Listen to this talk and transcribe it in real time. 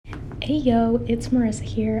Hey yo, it's Marissa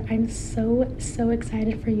here. I'm so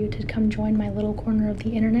excited for you to come join my little corner of the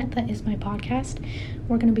internet that is my podcast.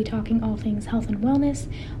 We're going to be talking all things health and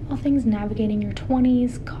wellness, all things navigating your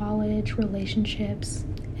 20s, college, relationships,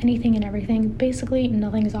 anything and everything. Basically,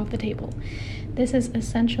 nothing is off the table. This is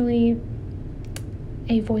essentially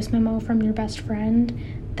a voice memo from your best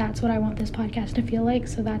friend. That's what I want this podcast to feel like,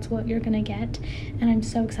 so that's what you're going to get, and I'm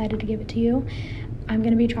so excited to give it to you. I'm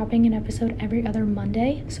going to be dropping an episode every other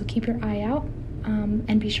Monday, so keep your eye out,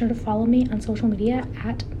 and be sure to follow me on social media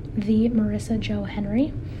at the Marissa Jo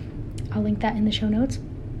Henry. I'll link that in the show notes,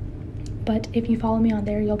 but if you follow me on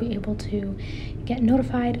there, you'll be able to get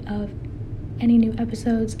notified of any new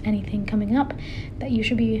episodes, anything coming up that you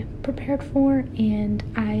should be prepared for, and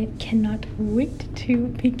I cannot wait to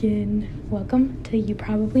begin. Welcome to You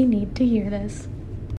Probably Need to Hear This.